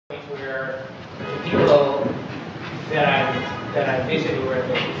where the people that I'm visiting, where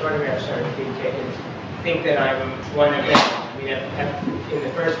the photographs are being taken, think that I'm one of them. I mean, in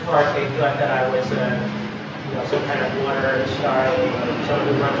the first part, they thought that I was, some kind of water historian or someone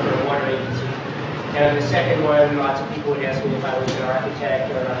who runs for a water agency. And in the second one, lots of people would ask me if I was an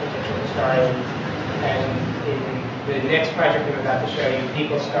architect or an architectural historian. And in the next project I'm about to show you,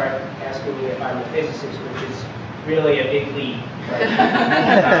 people start asking me if I'm a physicist, which is really a big leap. But,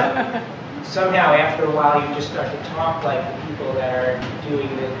 somehow, after a while, you just start to talk like the people that are doing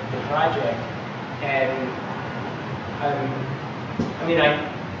the project. And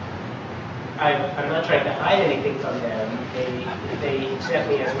I'm not trying to hide anything from them. If they accept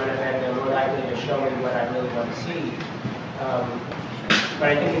me as one of them, they're more likely to show me what I really want to see. But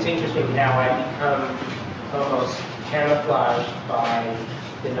I think it's interesting how I become almost camouflaged by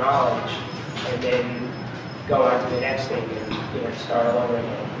the knowledge, and then go on to the next thing and start all over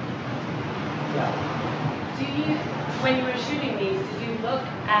again. Yeah. Do you, when you were shooting these, did you look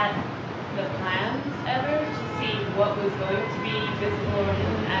at the plans ever to see what was going to be visible or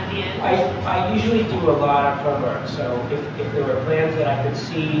hidden at the end? I usually do a lot of homework, so if there were plans that I could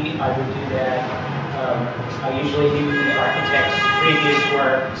see, I would do that. I usually knew the architect's previous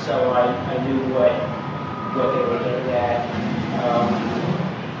work, so I knew what they were getting at.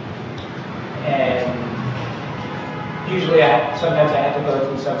 And usually sometimes I had to go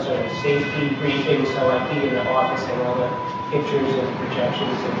through some sort of safety briefing, so I'd be in the office and all the pictures and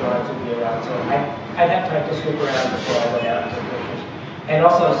projections and drawings would be around. So I'd have time to snoop around before I went out and took pictures. And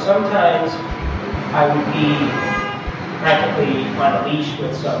also sometimes I would be practically on a leash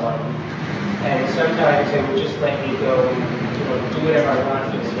with someone, and sometimes they would just let me go do whatever I want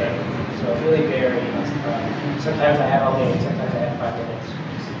for the day. So it really varies. Sometimes I have all day, sometimes I have 5 minutes.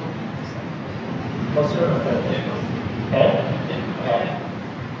 Closer or further? Okay.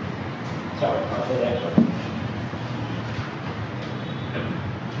 Sorry, I'll do the next one.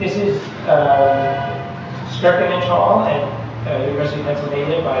 This is Skirkenich Hall at University of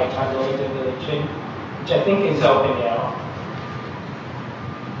Pennsylvania by Todd Wilmington, which I think is open now.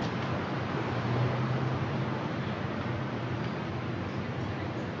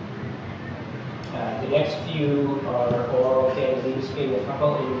 The next few are all Dan Libeskind, a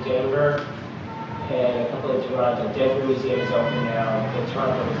couple in Denver, and a couple in Toronto. Denver Museum is open now, and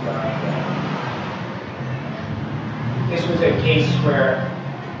Toronto is not now. This was a case where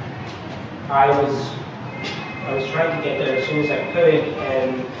I was trying to get there as soon as I could,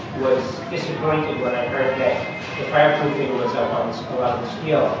 and was disappointed when I heard that the fireproofing was up on a lot of the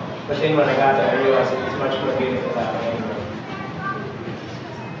steel. But then when I got there, I realized it was much more beautiful that way anyway.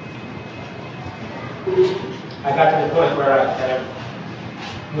 I got to the point where I kind of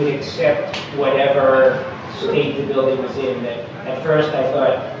would accept whatever state the building was in. That at first I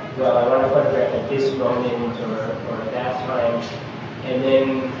thought, well, I want to photograph at this moment or at that time. And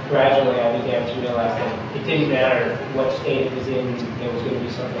then gradually I began to realize that it didn't matter what state it was in, there was going to be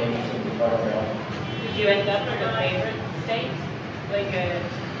something interesting to photograph. Did you end up with a favorite state? Like a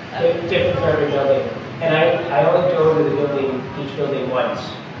different for every building. And I only go to the building, each building once,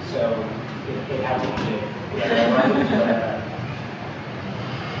 so it happened to me.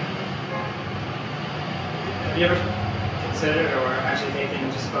 Have you ever considered or actually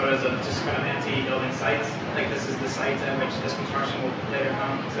taken just photos of just kind of empty building sites? Like this is the site at which this construction will later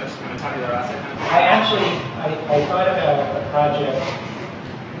come, so just kind of tabular asset kind of thing? I thought about a project,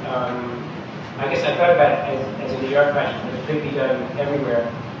 I guess I thought about it as a New York project, but it could be done everywhere,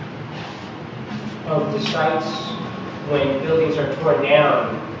 of the sites when buildings are torn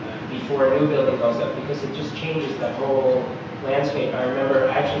down before a new building goes up, because it just changes the whole landscape. I remember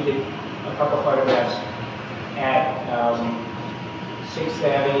I actually did a couple photographs at 6th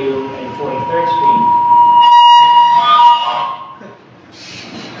Avenue and 43rd Street.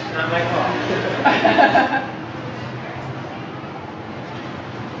 Not my fault.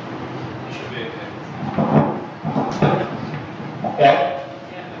 Should be okay. Okay?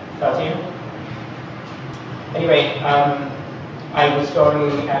 Yeah. Talk to you? Anyway, I was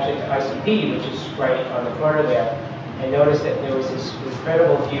going actually to ICP, which is right on the corner there, and noticed that there was this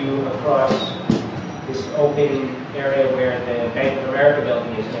incredible view across this open area where the Bank of America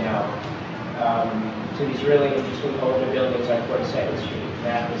building is now, to these really interesting older buildings on 42nd Street. And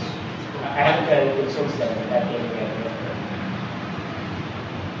that was, I haven't done anything since then, but that came together.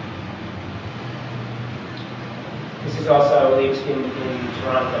 This is also Libeskind in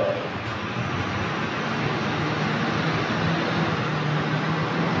Toronto.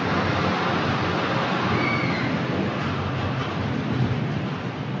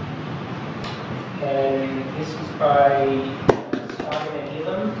 And this is by Scott and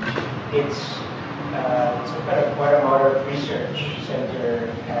Elam. It's some kind of automotive research center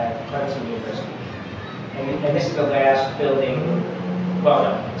at Clemson University. And this is the last building, well,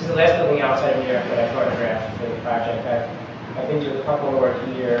 no, this is the last building outside of New York that I photographed for the project. I've been to a couple more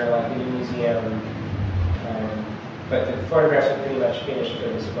here, like the New Museum, but the photographs are pretty much finished for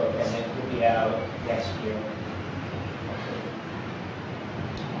this book, and it will be out next year.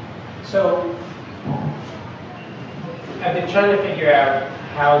 So, I've been trying to figure out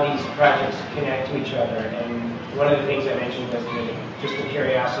how these projects connect to each other, and one of the things I mentioned was just the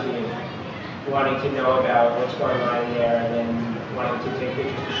curiosity of wanting to know about what's going on there, and then wanting to take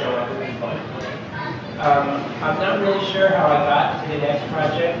pictures to show other people. I'm not really sure how I got to the next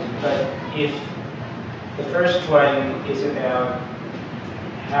project, but if the first one is about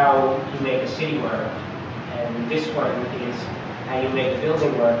how you make a city work, and this one is how you make a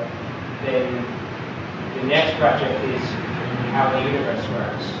building work, then the next project is how the universe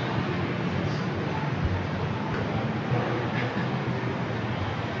works.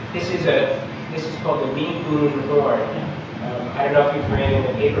 This is called the Wee-Boon Horn. I don't know if you've read in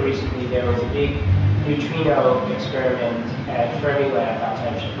the paper recently, there was a big neutrino experiment at Fermilab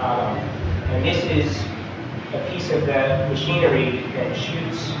outside of Chicago. And this is a piece of the machinery that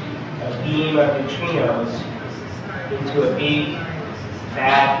shoots a beam of neutrinos into a big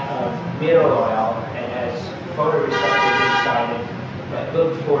vat of mineral oil and has photoreceptors inside it that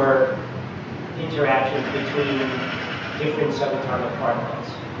look for interactions between different subatomic particles.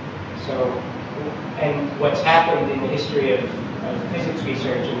 So, and what's happened in the history of physics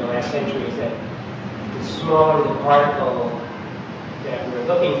research in the last century is that the smaller the particle that we're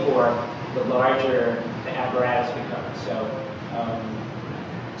looking for, the larger the apparatus becomes. So,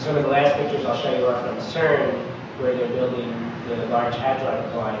 some of the last pictures I'll show you are from CERN, where they're building the Large Hadron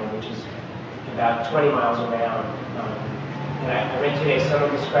Collider, which is about 20 miles around. And I read today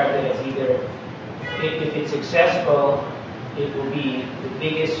someone described it as either, if it's successful, it will be the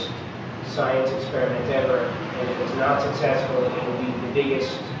biggest science experiment ever, and if it's not successful, it will be the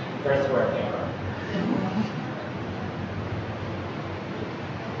biggest earthwork ever.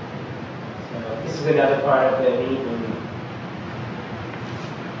 So this is another part of the Wee-Boon.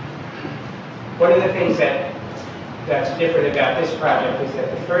 One of the things that's different about this project is that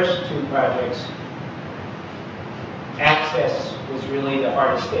the first two projects, access was really the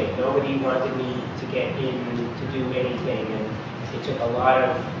hardest thing. Nobody wanted me to get in to do anything, and it took a lot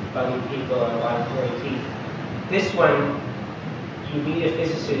of bugging people and a lot of pulling teeth. This one, you meet a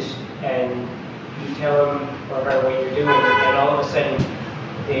physicist and you tell him or her what you're doing, and all of a sudden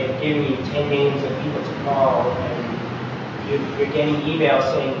they're giving you 10 names of people to call, and you're getting emails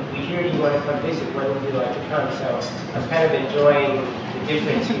saying, we hear you want to come visit, when would you like to come? So I'm kind of enjoying the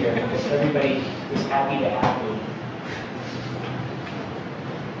difference here because everybody is happy to have me.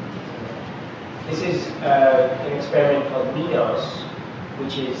 This is an experiment called Minos,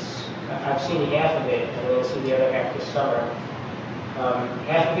 which is, I've seen half of it, and we'll see the other half this summer.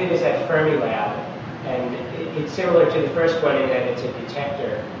 Half of it is at Fermilab, and it's similar to the first one in that it's a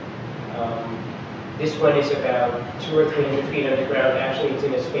detector. This one is about 200 or 300 feet underground. Actually, it's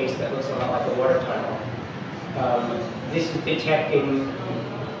in a space that looks a lot like a water tunnel. This is detecting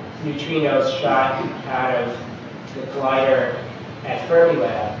neutrinos shot out of the collider at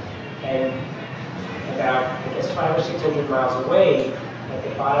Fermilab, and about, I guess, 500 or 600 miles away, at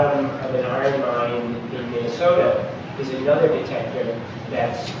the bottom of an iron mine in Minnesota, is another detector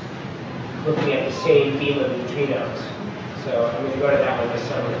that's looking at the same beam of neutrinos. So I'm going to go to that one this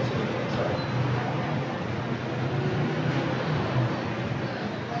summer.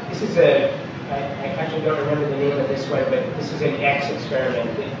 This is I actually don't remember the name of this one, but this is an X experiment.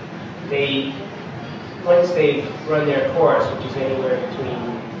 Once they've run their course, which is anywhere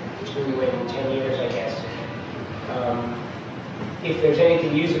between 2 and 10 years, I guess, if there's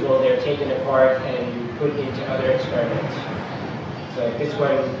anything usable, they're taken apart and put into other experiments. So this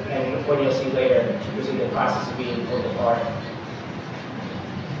one, and one you'll see later, was in the process of being pulled apart.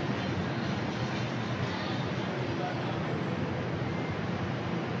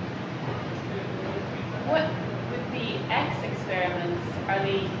 What, with the X experiments, are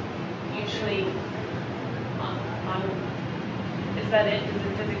they usually on is that it? Does the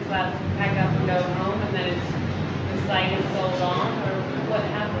physics lab pack up and go home, and then the site is sold on, or what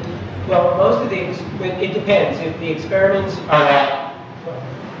happens? Well, most of it depends. If the experiments are at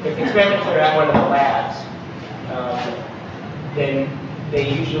one of the labs, then they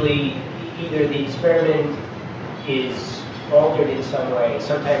usually, either the experiment is altered in some way.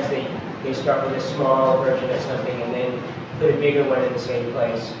 Sometimes they start with a small version of something and then put a bigger one in the same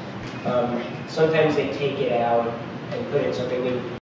place. Sometimes they take it out and put in something new.